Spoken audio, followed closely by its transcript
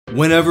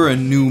Whenever a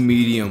new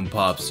medium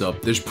pops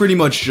up, there's pretty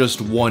much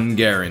just one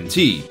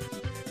guarantee.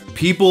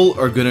 People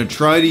are gonna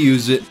try to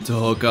use it to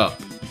hook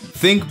up.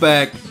 Think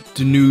back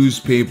to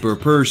newspaper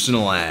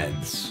personal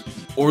ads,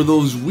 or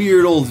those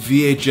weird old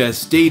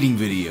VHS dating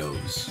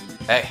videos.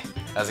 Hey,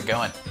 how's it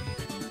going?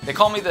 They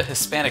call me the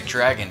Hispanic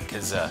Dragon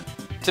because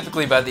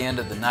typically by the end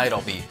of the night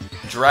I'll be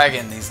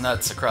dragging these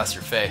nuts across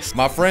your face.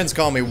 My friends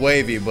call me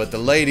Wavy, but the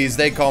ladies,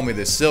 they call me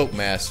the Silk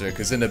Master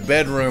because in the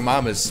bedroom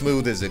I'm as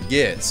smooth as it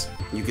gets.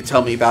 You could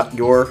tell me about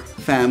your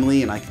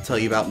family and I could tell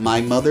you about my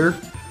mother.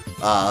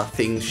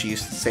 Things she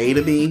used to say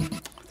to me,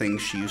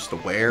 things she used to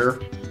wear,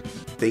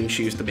 things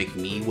she used to make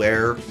me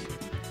wear,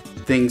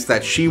 things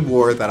that she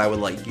wore that I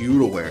would like you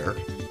to wear.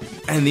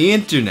 And the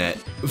internet,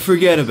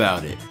 forget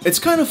about it. It's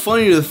kind of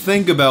funny to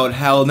think about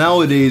how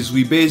nowadays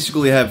we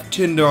basically have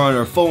Tinder on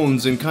our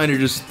phones and kind of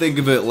just think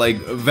of it like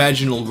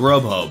vaginal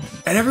Grubhub.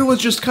 And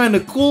everyone's just kind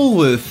of cool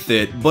with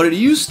it, but it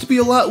used to be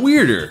a lot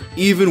weirder.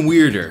 Even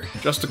weirder.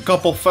 Just a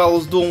couple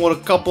fellas doing what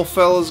a couple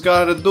fellas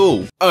gotta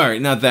do.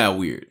 Alright, not that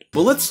weird.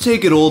 But let's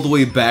take it all the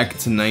way back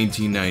to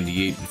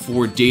 1998,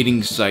 before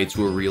dating sites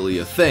were really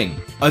a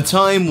thing. A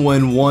time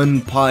when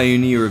one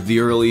pioneer of the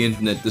early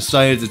internet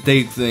decided to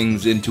take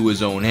things into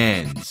his own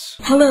hands.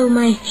 Hello,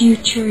 my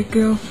future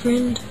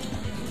girlfriend.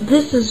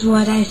 This is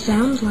what I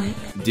sound like.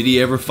 Did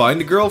he ever find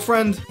a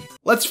girlfriend?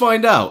 Let's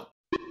find out.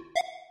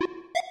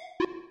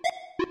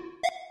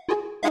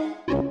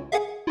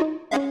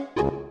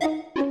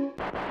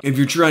 If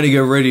you're trying to get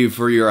ready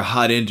for your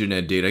hot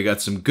internet date, I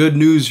got some good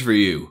news for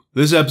you.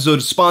 This episode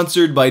is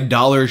sponsored by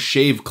Dollar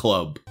Shave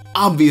Club.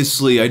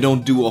 Obviously, I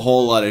don't do a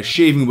whole lot of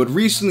shaving, but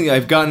recently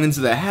I've gotten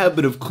into the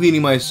habit of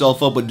cleaning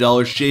myself up with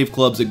Dollar Shave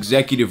Club's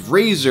executive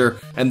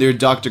razor and their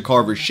Dr.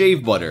 Carver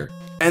shave butter.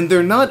 And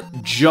they're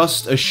not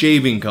just a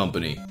shaving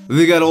company.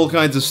 They got all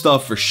kinds of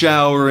stuff for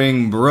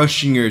showering,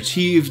 brushing your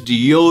teeth,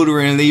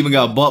 deodorant, and they even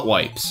got butt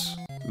wipes.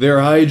 Their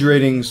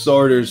hydrating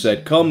starter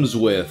set comes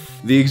with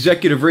the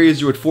executive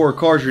razor with 4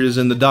 cartridges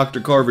and the Dr.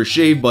 Carver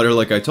shave butter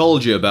like I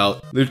told you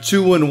about, their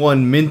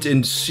 2-in-1 mint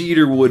and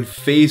cedarwood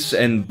face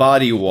and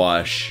body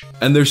wash,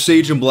 and their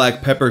sage and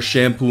black pepper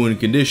shampoo and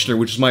conditioner,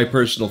 which is my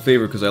personal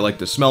favorite because I like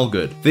to smell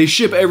good. They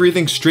ship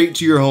everything straight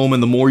to your home,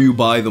 and the more you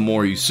buy, the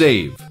more you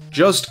save.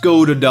 Just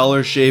go to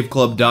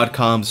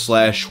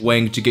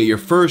dollarshaveclub.com/wang to get your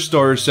first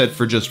starter set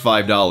for just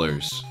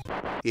 $5.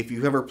 If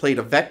you've ever played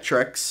a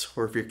Vectrex,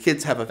 or if your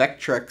kids have a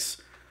Vectrex,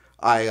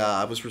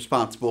 I was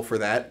responsible for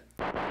that.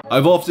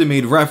 I've often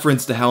made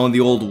reference to how in the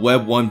old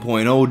Web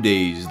 1.0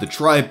 days, the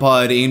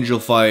Tripod,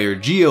 Angelfire,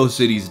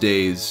 GeoCities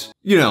days,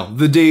 you know,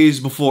 the days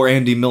before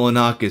Andy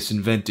Milonakis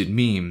invented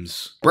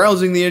memes.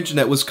 Browsing the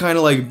internet was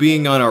kinda like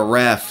being on a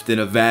raft in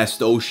a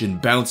vast ocean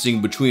bouncing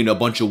between a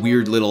bunch of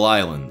weird little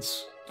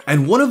islands.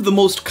 And one of the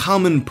most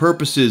common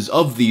purposes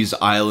of these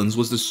islands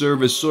was to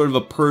serve as sort of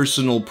a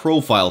personal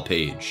profile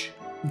page.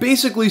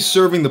 Basically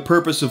serving the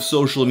purpose of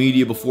social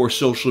media before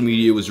social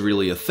media was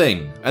really a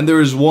thing. And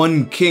there is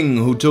one king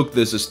who took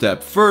this a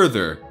step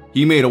further.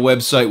 He made a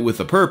website with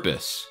a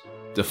purpose.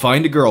 To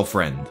find a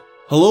girlfriend.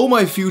 Hello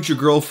My Future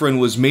Girlfriend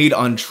was made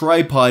on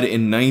Tripod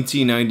in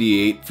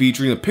 1998,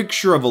 featuring a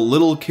picture of a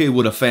little kid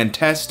with a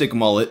fantastic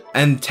mullet,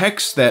 and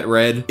text that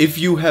read, "If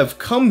you have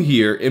come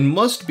here, it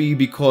must be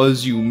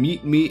because you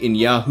meet me in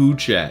Yahoo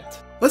Chat."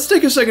 Let's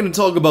take a second to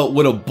talk about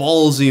what a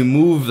ballsy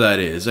move that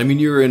is. I mean,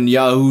 you're in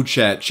Yahoo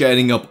Chat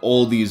chatting up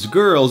all these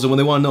girls, and when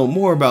they want to know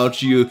more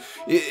about you,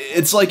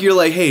 it's like you're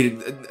like, hey,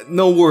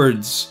 no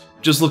words,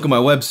 just look at my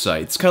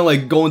website. It's kind of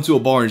like going to a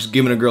bar and just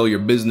giving a girl your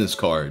business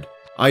card.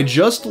 I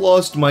just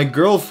lost my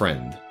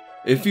girlfriend.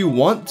 If you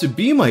want to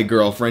be my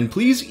girlfriend,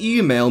 please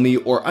email me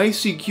or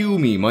ICQ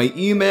me. My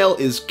email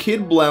is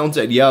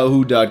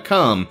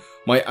kidblount@yahoo.com.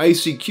 My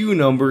ICQ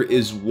number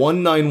is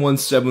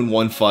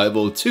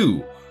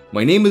 19171502.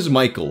 My name is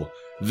Michael.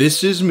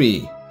 This is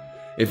me.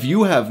 If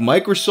you have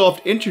Microsoft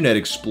Internet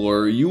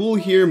Explorer, you will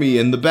hear me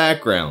in the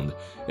background.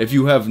 If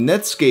you have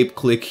Netscape,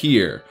 click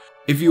here.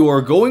 If you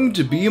are going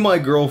to be my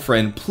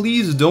girlfriend,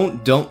 please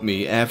don't dump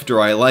me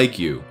after I like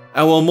you.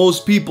 And while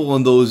most people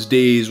in those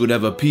days would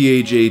have a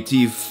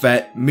PHAT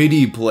fat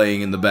MIDI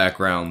playing in the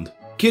background,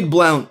 Kid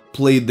Blount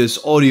played this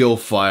audio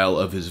file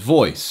of his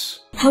voice.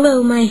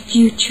 Hello, my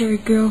future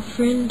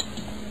girlfriend.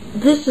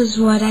 This is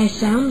what I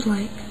sound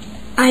like.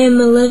 I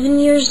am 11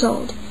 years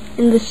old,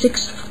 in the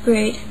 6th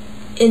grade,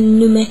 in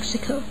New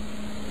Mexico.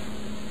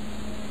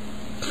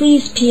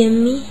 Please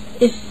PM me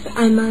if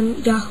I'm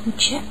on Yahoo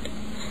Chat.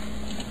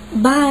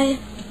 Bye!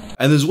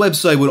 And this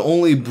website would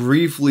only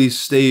briefly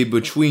stay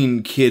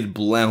between Kid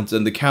Blount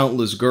and the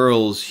countless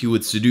girls he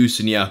would seduce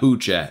in Yahoo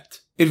Chat.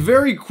 It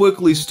very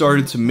quickly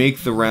started to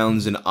make the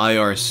rounds in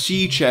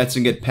IRC chats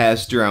and get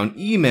passed around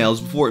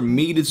emails before it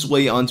made its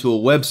way onto a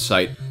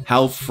website,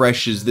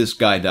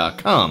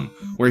 howfreshisthisguy.com,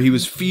 where he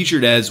was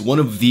featured as one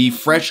of the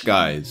fresh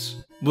guys.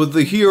 But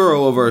the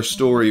hero of our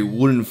story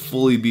wouldn't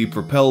fully be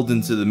propelled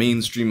into the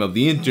mainstream of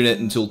the internet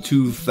until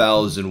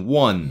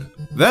 2001.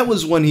 That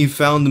was when he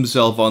found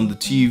himself on the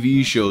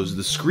TV shows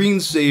The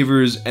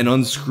Screensavers and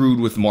Unscrewed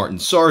with Martin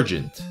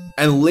Sargent.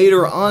 And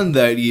later on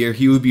that year,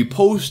 he would be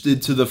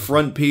posted to the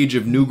front page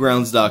of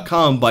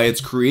newgrounds.com by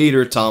its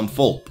creator, Tom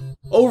Fulp.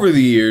 Over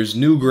the years,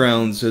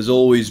 Newgrounds has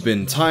always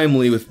been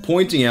timely with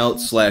pointing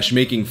out /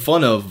 making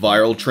fun of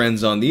viral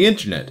trends on the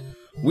internet.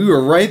 We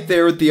were right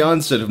there at the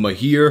onset of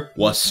Mahir,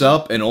 What's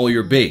Up, and all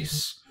your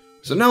base.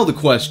 So now the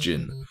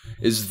question,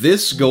 is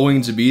this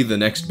going to be the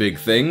next big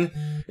thing?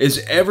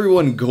 Is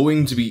everyone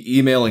going to be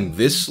emailing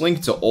this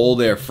link to all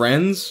their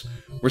friends?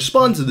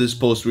 Respond to this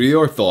post with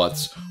your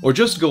thoughts, or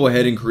just go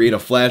ahead and create a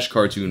flash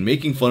cartoon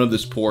making fun of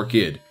this poor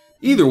kid.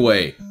 Either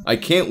way, I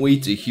can't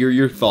wait to hear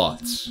your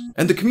thoughts.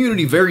 And the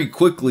community very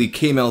quickly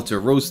came out to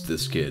roast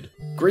this kid.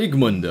 Greg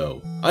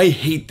Mundo, I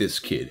hate this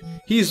kid.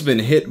 He's been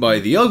hit by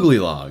the ugly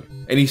log,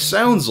 and he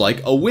sounds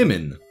like a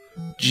woman.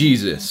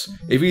 Jesus,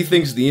 if he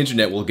thinks the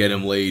internet will get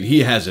him laid, he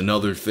has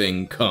another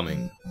thing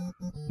coming.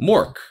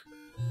 Mork,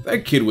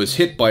 that kid was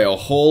hit by a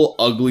whole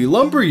ugly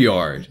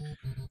lumberyard.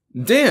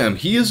 Damn,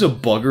 he is a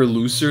bugger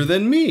looser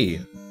than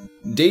me.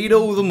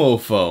 Dado the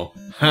mofo.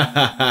 Ha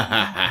ha ha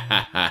ha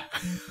ha ha.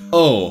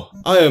 Oh,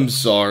 I am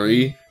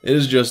sorry. It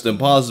is just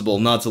impossible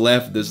not to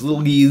laugh at this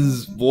little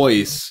gee's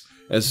voice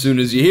as soon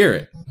as you hear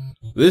it.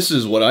 This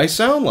is what I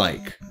sound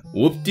like.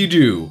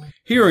 Whoop-de-doo.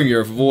 Hearing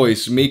your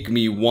voice make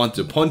me want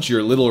to punch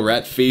your little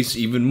rat face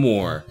even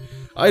more.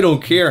 I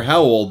don't care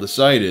how old the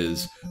site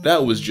is.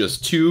 That was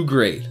just too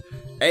great.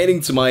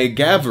 Adding to my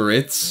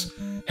gaverits.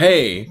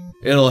 Hey,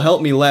 it'll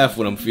help me laugh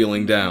when I'm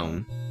feeling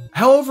down.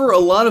 However, a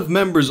lot of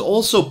members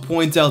also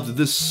point out that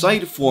this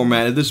site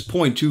format at this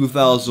point,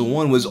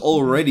 2001, was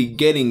already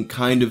getting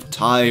kind of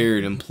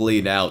tired and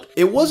played out.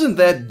 It wasn't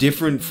that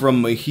different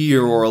from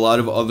Mahir or a lot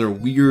of other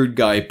weird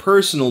guy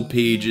personal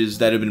pages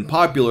that have been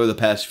popular the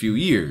past few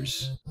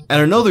years.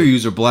 And another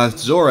user, Blast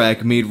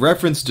Zorak, made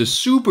reference to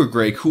Super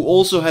Greg, who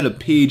also had a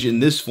page in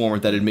this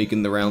format that had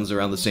making the rounds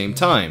around the same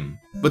time.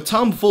 But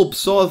Tom Fulp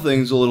saw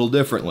things a little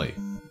differently.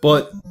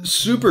 But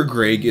Super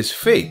Greg is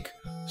fake.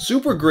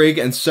 Super Greg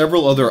and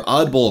several other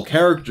oddball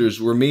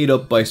characters were made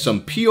up by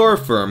some PR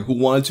firm who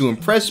wanted to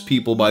impress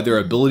people by their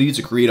ability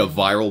to create a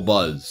viral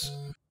buzz.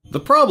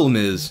 The problem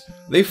is,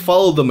 they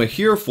followed the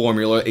Mahir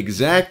formula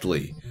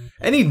exactly.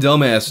 Any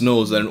dumbass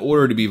knows that in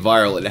order to be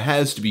viral, it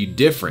has to be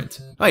different.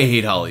 I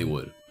hate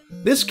Hollywood.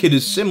 This kid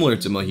is similar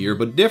to Mahir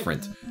but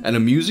different, and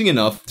amusing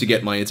enough to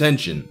get my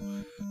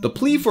attention. The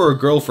plea for a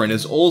girlfriend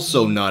is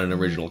also not an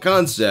original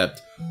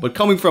concept, but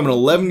coming from an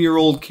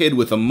 11-year-old kid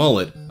with a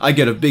mullet, I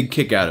get a big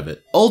kick out of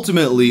it.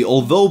 Ultimately,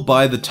 although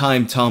by the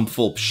time Tom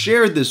Fulp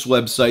shared this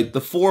website,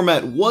 the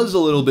format was a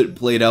little bit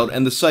played out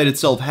and the site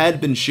itself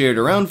had been shared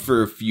around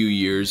for a few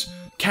years,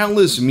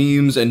 countless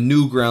memes and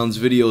Newgrounds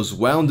videos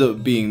wound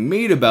up being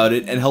made about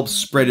it and helped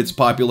spread its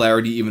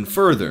popularity even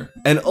further.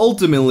 And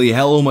ultimately,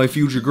 Hello My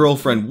Future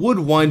Girlfriend would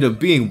wind up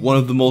being one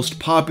of the most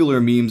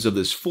popular memes of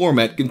this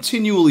format,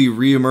 continually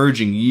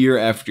re-emerging year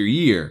after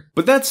year.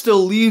 But that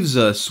still leaves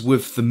us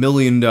with the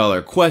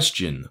million-dollar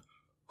question.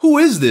 Who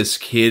is this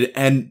kid,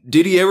 and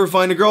did he ever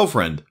find a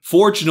girlfriend?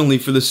 Fortunately,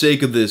 for the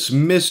sake of this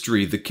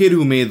mystery, the kid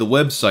who made the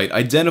website,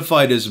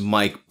 identified as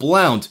Mike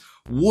Blount,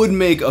 would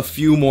make a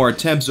few more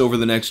attempts over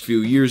the next few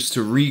years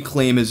to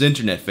reclaim his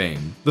internet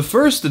fame. The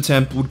first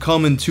attempt would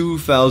come in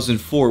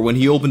 2004 when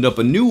he opened up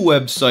a new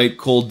website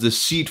called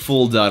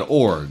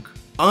Deceitful.org.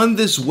 On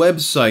this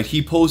website,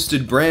 he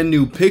posted brand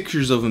new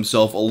pictures of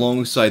himself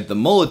alongside the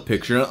mullet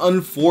picture, and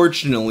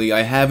unfortunately,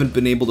 I haven't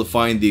been able to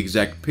find the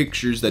exact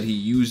pictures that he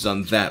used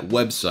on that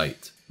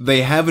website.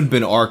 They haven't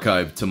been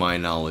archived to my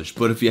knowledge,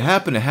 but if you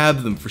happen to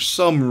have them for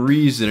some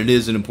reason, it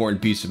is an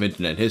important piece of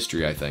internet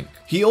history, I think.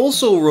 He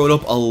also wrote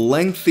up a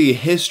lengthy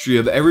history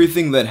of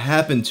everything that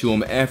happened to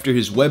him after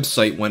his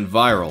website went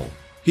viral.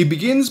 He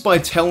begins by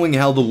telling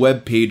how the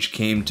webpage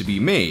came to be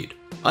made.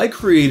 I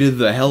created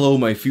the Hello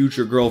My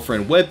Future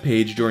Girlfriend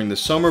webpage during the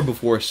summer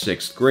before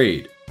 6th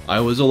grade. I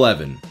was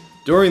 11.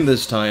 During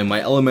this time, my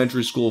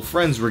elementary school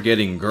friends were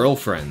getting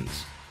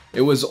girlfriends.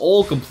 It was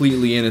all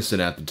completely innocent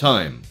at the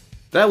time.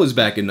 That was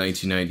back in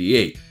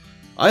 1998.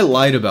 I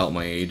lied about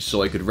my age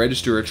so I could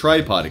register a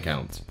tripod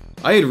account.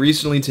 I had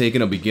recently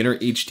taken a beginner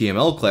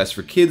HTML class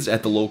for kids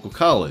at the local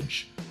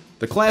college.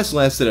 The class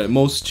lasted at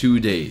most 2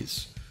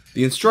 days.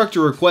 The instructor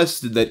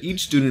requested that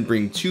each student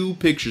bring 2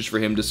 pictures for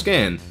him to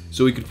scan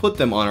so we could put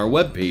them on our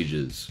web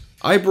pages.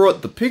 I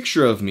brought the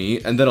picture of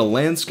me and then a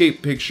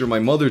landscape picture my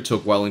mother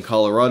took while in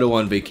Colorado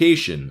on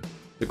vacation.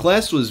 The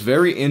class was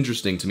very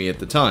interesting to me at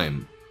the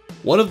time.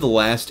 One of the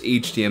last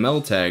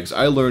HTML tags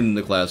I learned in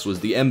the class was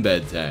the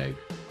embed tag.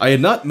 I had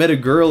not met a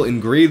girl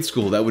in grade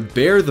school that would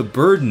bear the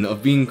burden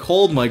of being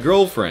called my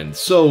girlfriend,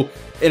 so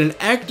in an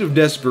act of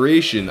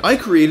desperation, I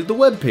created the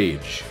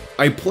webpage.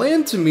 I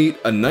planned to meet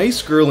a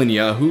nice girl in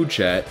Yahoo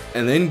chat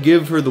and then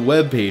give her the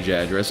webpage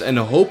address and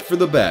hope for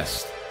the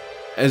best.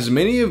 As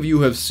many of you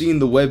have seen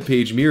the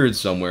webpage mirrored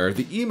somewhere,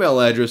 the email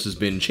address has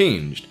been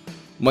changed.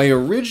 My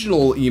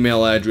original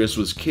email address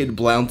was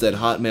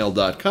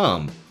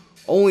kidblount@hotmail.com.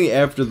 Only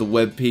after the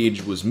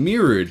webpage was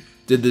mirrored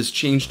did this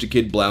change to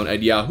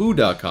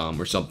kidblount@yahoo.com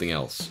or something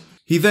else.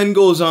 He then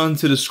goes on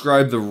to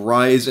describe the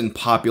rise in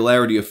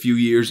popularity a few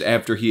years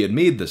after he had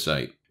made the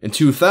site. In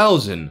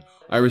 2000,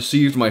 I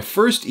received my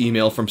first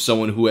email from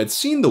someone who had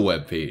seen the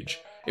webpage.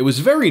 It was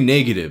very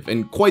negative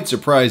and quite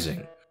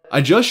surprising.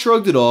 I just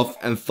shrugged it off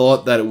and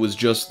thought that it was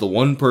just the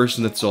one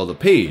person that saw the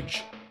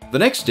page. The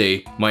next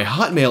day, my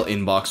Hotmail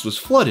inbox was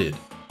flooded.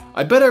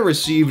 I bet I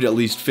received at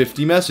least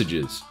 50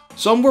 messages.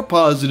 Some were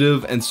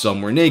positive and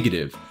some were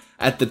negative.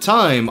 At the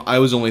time, I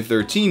was only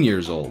 13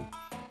 years old.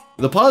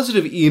 The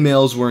positive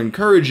emails were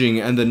encouraging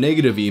and the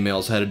negative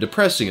emails had a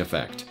depressing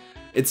effect.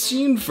 It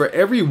seemed for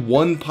every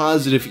one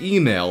positive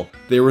email,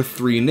 there were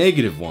 3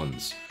 negative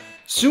ones.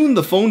 Soon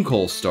the phone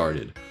calls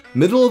started.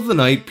 Middle of the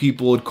night,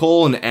 people would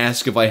call and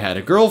ask if I had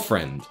a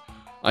girlfriend.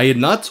 I had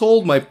not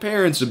told my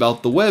parents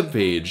about the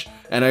webpage,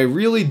 and I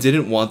really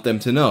didn't want them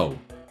to know.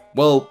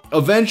 Well,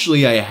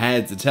 eventually I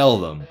had to tell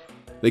them.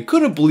 They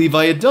couldn't believe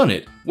I had done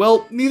it.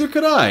 Well, neither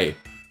could I.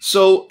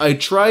 So I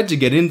tried to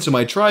get into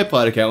my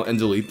tripod account and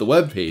delete the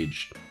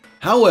webpage.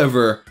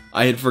 However,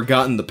 I had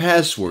forgotten the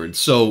password,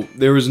 so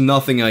there was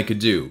nothing I could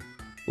do.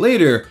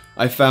 Later,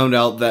 I found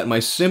out that my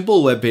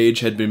simple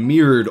webpage had been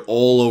mirrored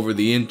all over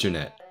the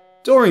internet.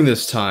 During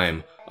this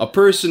time, a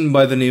person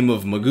by the name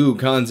of Magoo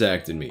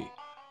contacted me.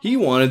 He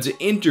wanted to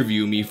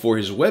interview me for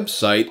his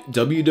website,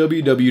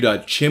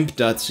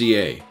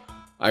 www.chimp.ca.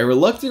 I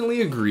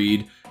reluctantly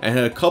agreed and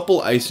had a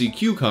couple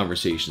ICQ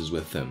conversations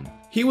with him.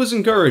 He was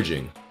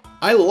encouraging.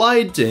 I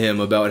lied to him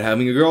about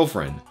having a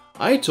girlfriend.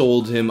 I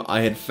told him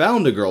I had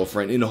found a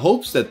girlfriend in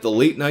hopes that the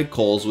late night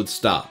calls would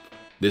stop.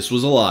 This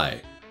was a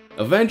lie.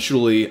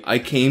 Eventually, I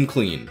came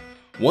clean.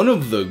 One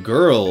of the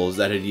girls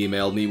that had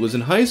emailed me was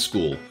in high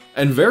school,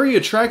 and very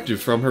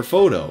attractive from her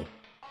photo.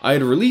 I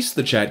had released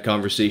the chat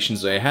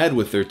conversations I had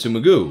with her to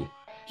Magoo.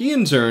 He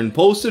in turn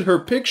posted her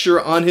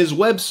picture on his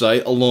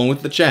website along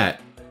with the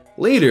chat.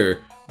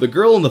 Later, the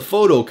girl in the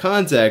photo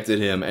contacted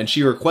him and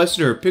she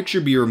requested her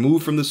picture be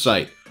removed from the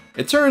site.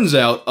 It turns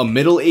out a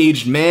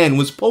middle-aged man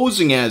was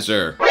posing as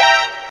her.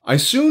 I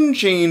soon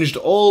changed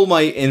all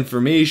my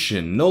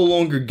information, no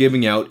longer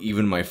giving out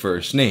even my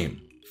first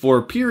name. For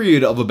a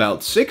period of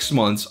about 6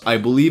 months, I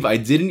believe I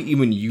didn't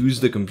even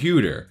use the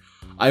computer.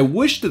 I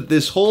wish that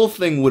this whole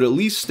thing would at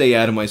least stay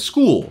out of my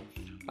school.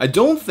 I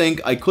don't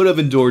think I could have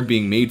endured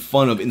being made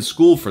fun of in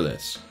school for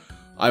this.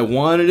 I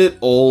wanted it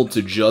all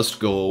to just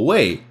go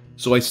away,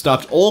 so I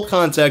stopped all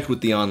contact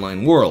with the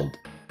online world.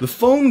 The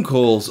phone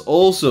calls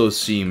also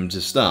seemed to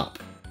stop.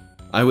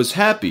 I was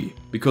happy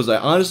because I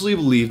honestly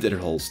believed it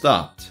had all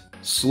stopped.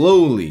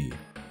 Slowly,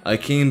 I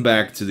came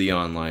back to the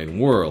online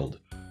world.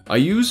 I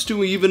used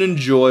to even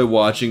enjoy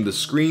watching the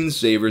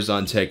screensavers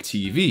on Tech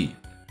TV.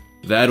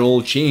 That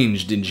all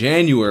changed in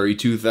January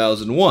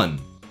 2001.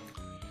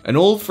 An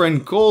old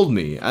friend called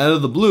me out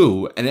of the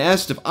blue and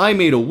asked if I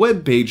made a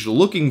webpage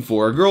looking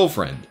for a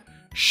girlfriend.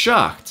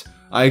 Shocked,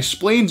 I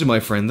explained to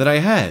my friend that I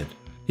had.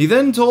 He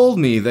then told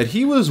me that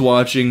he was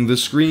watching the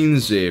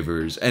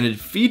screensavers and it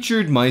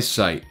featured my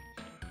site.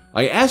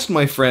 I asked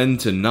my friend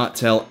to not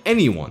tell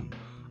anyone.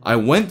 I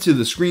went to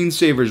the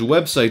screensavers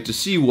website to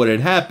see what had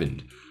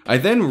happened. I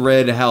then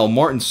read how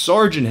Martin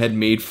Sargent had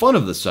made fun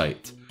of the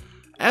site.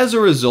 As a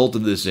result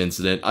of this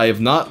incident, I have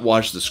not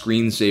watched the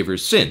screensavers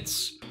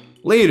since.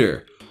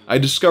 Later, I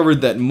discovered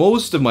that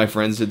most of my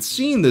friends had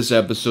seen this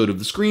episode of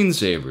the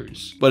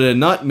screensavers, but had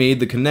not made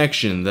the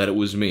connection that it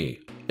was me.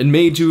 In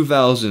May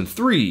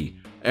 2003,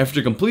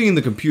 after completing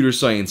the computer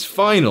science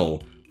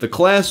final, the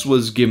class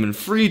was given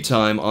free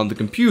time on the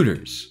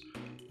computers.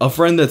 A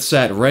friend that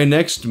sat right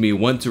next to me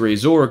went to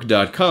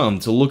Razoric.com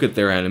to look at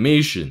their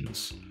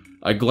animations.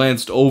 I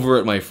glanced over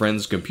at my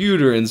friend's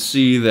computer and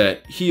see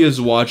that he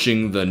is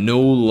watching the No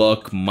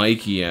Luck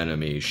Mikey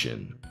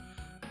animation.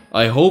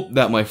 I hoped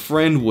that my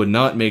friend would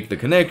not make the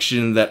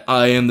connection that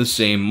I am the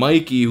same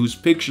Mikey whose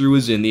picture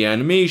was in the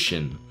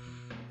animation.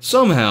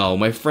 Somehow,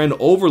 my friend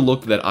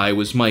overlooked that I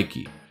was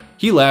Mikey.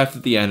 He laughed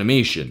at the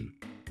animation.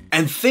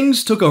 And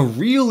things took a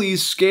really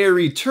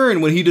scary turn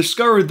when he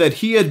discovered that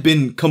he had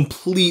been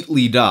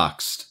completely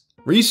doxxed.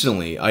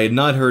 Recently, I had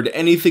not heard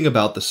anything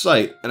about the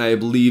site, and I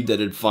believed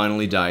that it had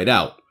finally died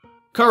out.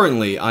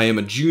 Currently, I am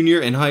a junior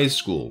in high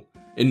school.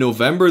 In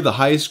November, the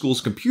high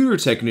school's computer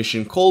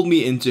technician called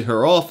me into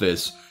her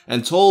office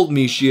and told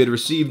me she had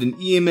received an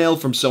email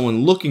from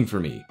someone looking for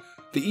me.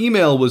 The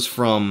email was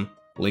from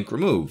link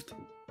removed.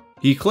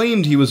 He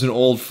claimed he was an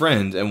old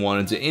friend and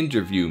wanted to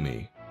interview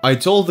me. I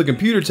told the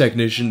computer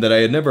technician that I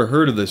had never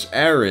heard of this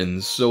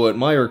errand, so at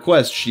my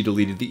request she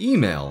deleted the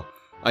email.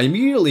 I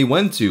immediately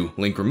went to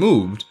link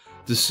removed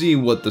to see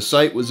what the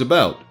site was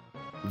about.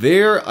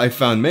 There, I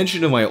found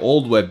mention of my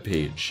old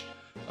webpage.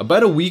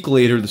 About a week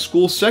later, the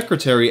school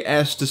secretary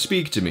asked to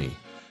speak to me.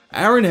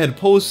 Aaron had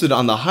posted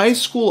on the high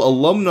school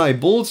alumni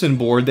bulletin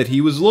board that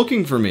he was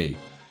looking for me.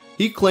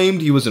 He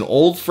claimed he was an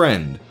old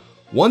friend.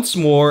 Once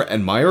more, at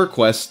my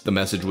request, the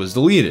message was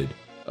deleted.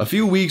 A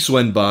few weeks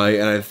went by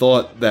and I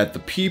thought that the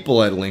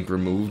people at Link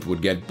Removed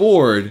would get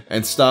bored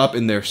and stop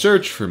in their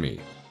search for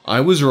me.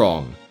 I was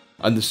wrong.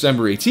 On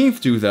December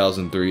 18th,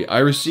 2003, I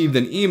received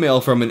an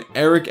email from an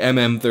Eric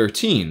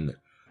MM13.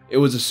 It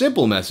was a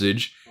simple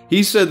message.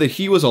 He said that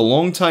he was a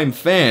longtime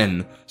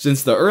fan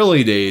since the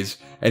early days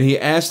and he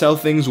asked how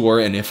things were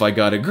and if I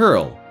got a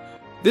girl.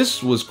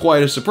 This was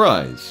quite a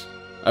surprise.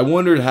 I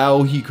wondered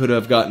how he could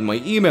have gotten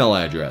my email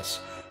address.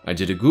 I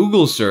did a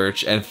Google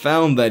search and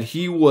found that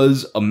he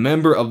was a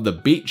member of the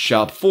Bait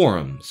Shop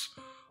forums.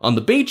 On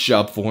the Bait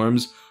Shop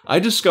forums, I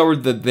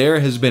discovered that there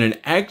has been an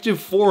active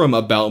forum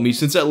about me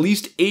since at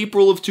least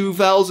April of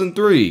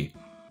 2003.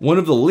 One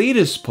of the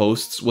latest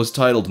posts was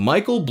titled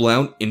Michael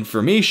Blount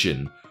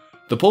Information.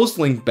 The post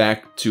linked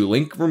back to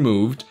link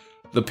removed.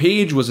 The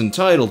page was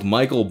entitled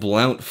Michael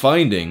Blount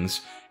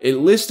Findings. It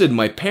listed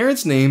my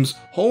parents' names,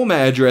 home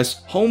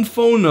address, home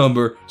phone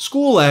number,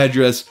 school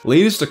address,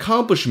 latest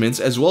accomplishments,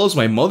 as well as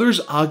my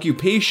mother's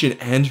occupation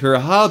and her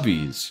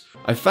hobbies.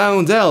 I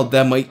found out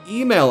that my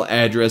email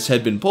address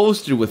had been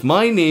posted with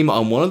my name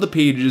on one of the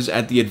pages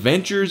at the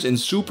Adventures in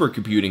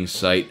Supercomputing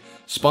site,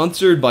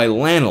 sponsored by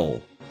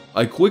Lanel.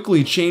 I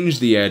quickly changed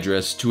the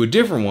address to a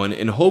different one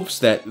in hopes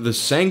that the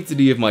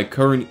sanctity of my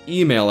current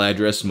email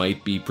address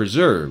might be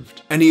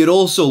preserved. And he had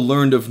also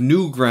learned of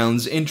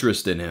Newgrounds'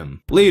 interest in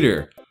him.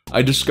 Later,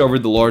 I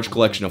discovered the large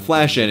collection of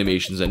Flash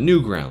animations at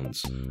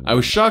Newgrounds. I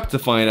was shocked to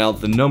find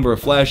out the number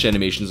of Flash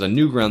animations on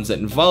Newgrounds that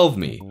involved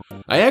me.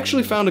 I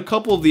actually found a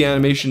couple of the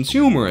animations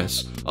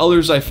humorous,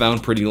 others I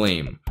found pretty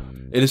lame.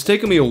 It has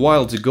taken me a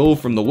while to go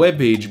from the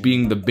webpage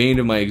being the bane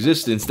of my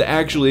existence to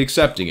actually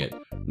accepting it.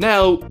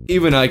 Now,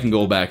 even I can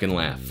go back and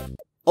laugh.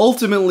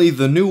 Ultimately,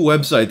 the new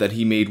website that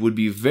he made would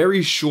be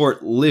very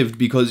short-lived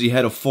because he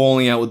had a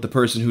falling out with the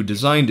person who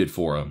designed it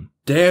for him.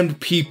 Damned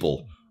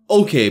people.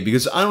 Okay,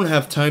 because I don't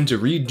have time to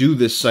redo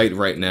this site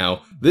right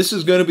now, this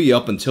is gonna be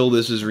up until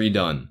this is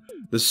redone.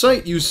 The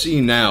site you see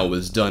now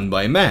was done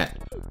by Matt.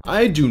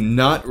 I do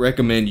not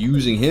recommend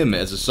using him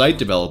as a site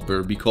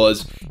developer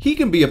because he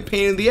can be a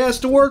pain in the ass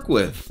to work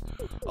with.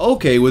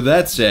 Okay, with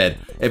that said,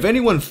 if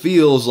anyone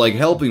feels like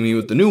helping me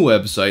with the new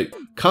website,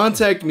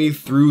 contact me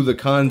through the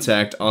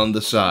contact on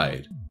the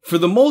side. For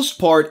the most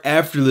part,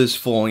 after this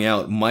falling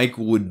out, Mike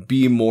would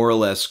be more or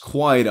less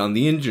quiet on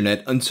the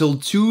internet until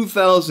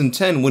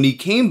 2010 when he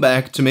came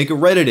back to make a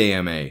Reddit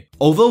AMA.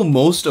 Although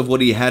most of what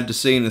he had to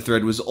say in the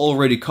thread was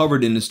already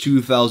covered in his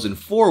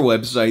 2004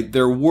 website,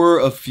 there were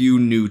a few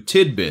new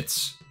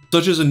tidbits,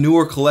 such as a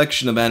newer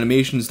collection of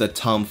animations that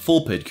Tom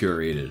Fulp had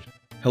curated.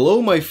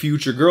 Hello, my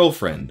future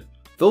girlfriend.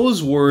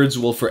 Those words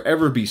will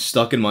forever be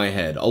stuck in my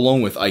head,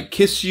 along with I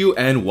kiss you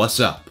and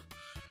what's up.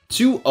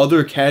 Two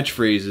other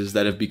catchphrases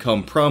that have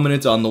become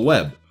prominent on the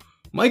web.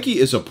 Mikey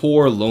is a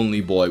poor,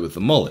 lonely boy with a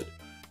mullet.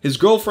 His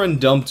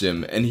girlfriend dumped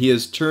him, and he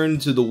has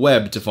turned to the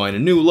web to find a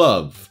new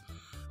love.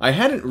 I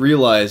hadn't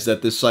realized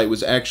that this site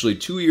was actually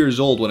 2 years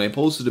old when I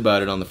posted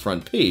about it on the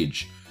front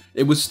page.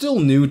 It was still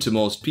new to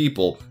most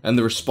people, and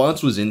the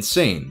response was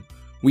insane.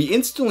 We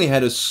instantly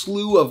had a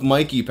slew of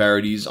Mikey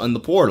parodies on the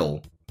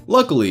portal.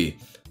 Luckily,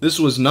 this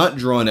was not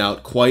drawn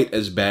out quite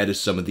as bad as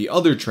some of the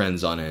other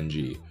trends on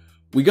NG.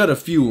 We got a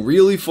few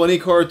really funny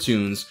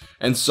cartoons,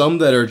 and some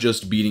that are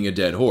just beating a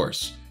dead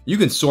horse. You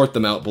can sort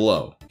them out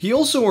below. He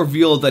also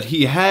revealed that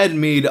he had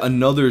made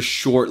another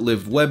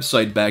short-lived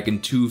website back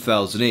in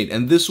 2008,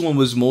 and this one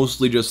was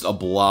mostly just a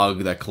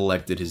blog that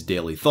collected his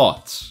daily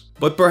thoughts.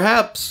 But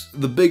perhaps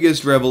the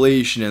biggest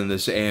revelation in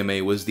this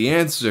AMA was the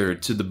answer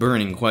to the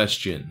burning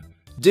question.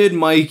 Did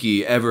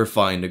Mikey ever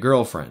find a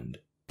girlfriend?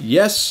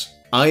 Yes,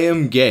 I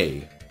am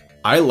gay.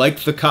 I like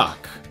the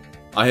cock.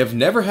 I have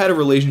never had a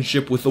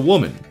relationship with a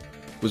woman.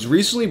 Was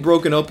recently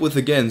broken up with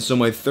again, so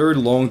my third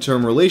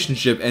long-term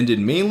relationship ended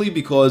mainly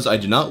because I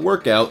did not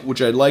work out, which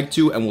I'd like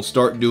to and will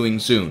start doing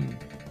soon.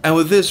 And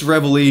with this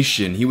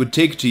revelation, he would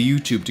take to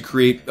YouTube to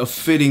create a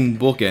fitting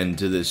bookend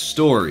to this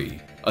story.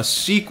 A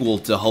sequel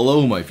to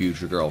Hello, My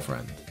Future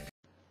Girlfriend.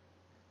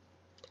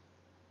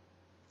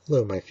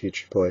 Hello, my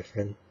future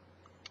boyfriend.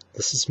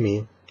 This is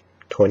me,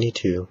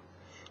 22,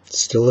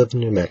 still live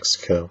in New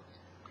Mexico.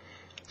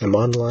 I'm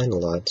online a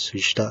lot, so you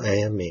should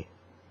IM me.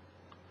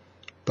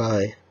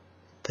 Bye.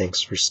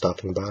 Thanks for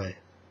stopping by.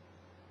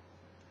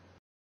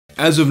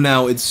 As of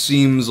now, it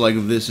seems like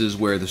this is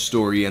where the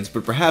story ends,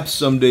 but perhaps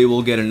someday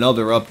we'll get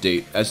another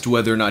update as to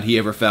whether or not he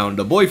ever found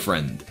a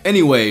boyfriend.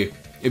 Anyway,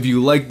 if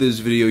you like this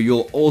video,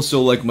 you'll also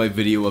like my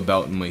video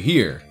about my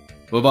hair.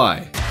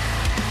 Bye-bye.